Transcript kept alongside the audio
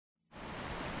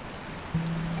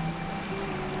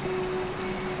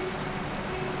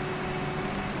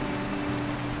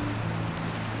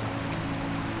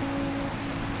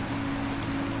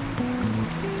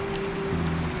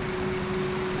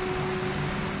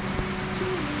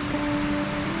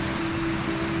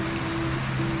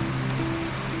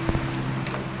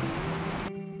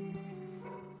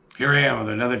Here I am with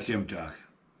another Tim Talk.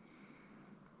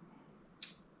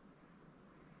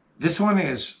 This one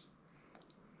is,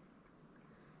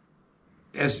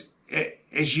 as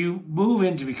you move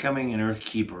into becoming an Earth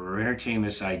Keeper or entertain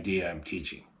this idea I'm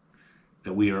teaching,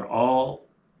 that we are all,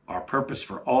 our purpose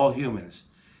for all humans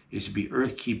is to be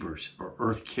Earth Keepers or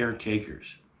Earth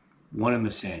Caretakers, one and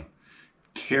the same.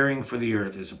 Caring for the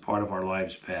Earth is a part of our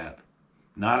life's path,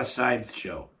 not a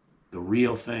sideshow, the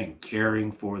real thing,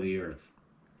 caring for the Earth.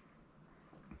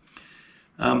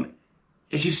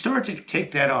 As you start to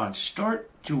take that on, start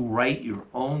to write your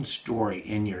own story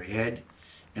in your head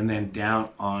and then down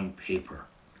on paper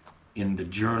in the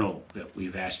journal that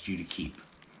we've asked you to keep.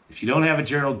 If you don't have a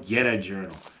journal, get a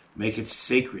journal. Make it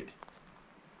sacred.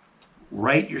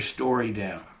 Write your story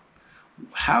down.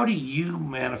 How do you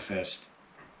manifest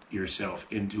yourself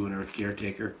into an Earth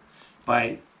Caretaker?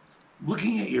 By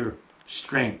looking at your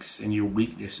strengths and your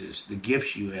weaknesses, the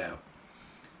gifts you have.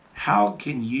 How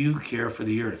can you care for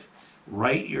the Earth?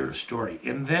 Write your story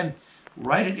and then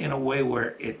write it in a way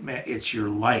where it's your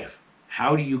life.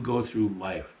 How do you go through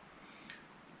life?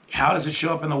 How does it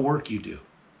show up in the work you do?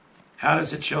 How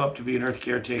does it show up to be an Earth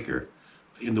Caretaker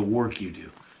in the work you do?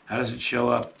 How does it show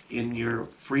up in your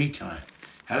free time?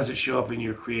 How does it show up in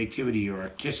your creativity, your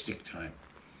artistic time?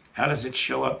 How does it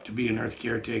show up to be an Earth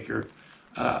Caretaker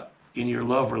in your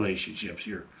love relationships,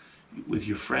 with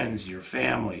your friends, your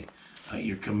family,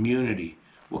 your community?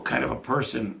 What kind of a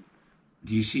person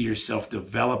do you see yourself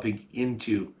developing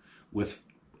into with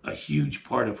a huge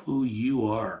part of who you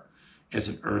are as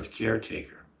an Earth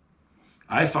Caretaker?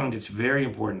 I find it's very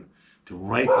important to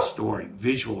write the story,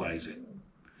 visualize it,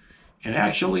 and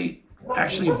actually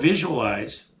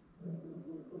visualize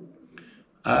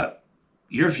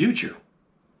your future.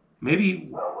 Maybe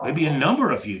a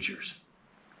number of futures.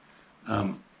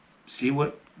 See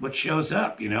what shows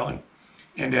up, and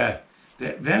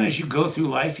then as you go through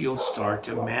life, you'll start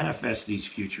to manifest these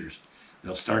futures.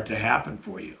 They'll start to happen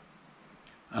for you.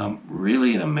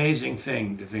 Really an amazing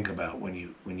thing to think about when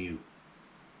you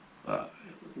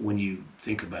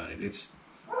think about it.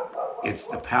 It's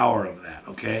the power of that,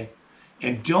 okay?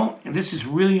 And this is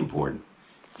really important,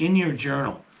 in your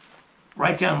journal,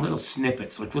 write down little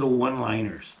snippets, like little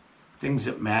one-liners, things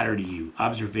that matter to you,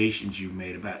 observations you've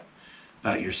made about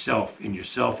yourself in your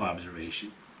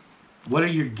self-observation. What are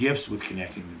your gifts with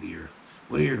connecting to the Earth?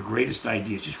 What are your greatest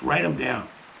ideas? Just write them down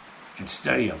and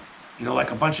study them.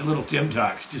 Like a bunch of little Tim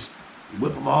Talks, just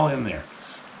whip them all in there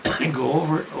and go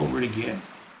over it again.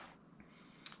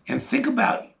 And think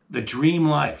about the dream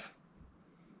life.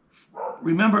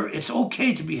 Remember, it's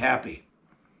okay to be happy.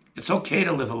 It's okay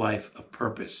to live a life of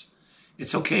purpose.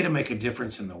 It's okay to make a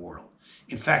difference in the world.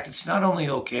 In fact, it's not only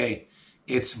okay,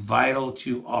 it's vital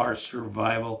to our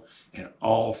survival and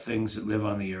all things that live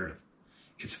on the Earth.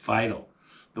 It's vital.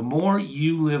 The more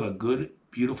you live a good,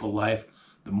 beautiful life,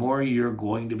 the more you're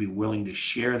going to be willing to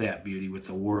share that beauty with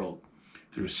the world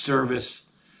through service,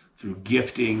 through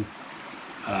gifting,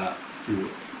 through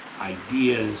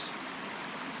ideas,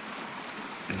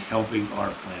 and helping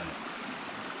our planet.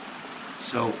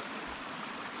 So,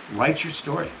 write your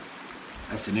story.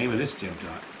 That's the name of this Tim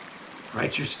Talk.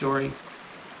 Write your story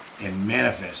and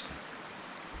manifest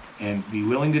it. And be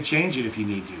willing to change it if you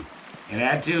need to. And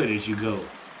add to it as you go.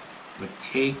 But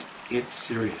take it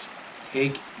serious.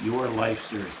 Take your life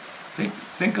serious.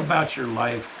 Think about your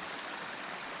life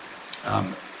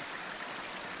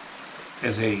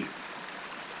as a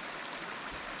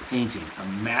painting, a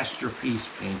masterpiece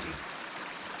painting.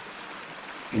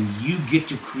 And you get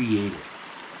to create it.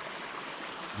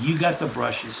 You got the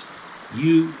brushes.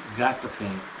 You got the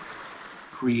paint.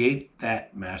 Create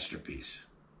that masterpiece.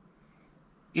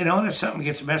 And if something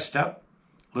gets messed up,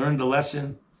 learn the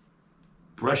lesson,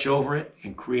 brush over it,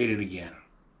 and create it again.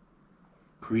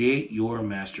 Create your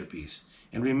masterpiece.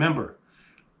 And remember,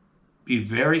 be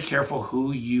very careful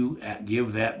who you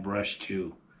give that brush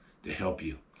to help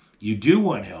you. You do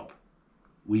want help.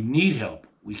 We need help.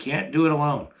 We can't do it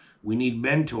alone. We need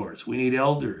mentors. We need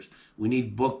elders. We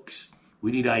need books.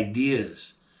 We need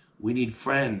ideas. We need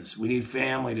friends. We need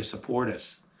family to support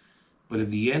us. But at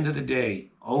the end of the day,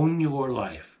 own your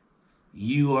life.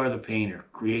 You are the painter.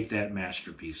 Create that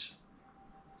masterpiece.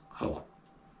 Oh.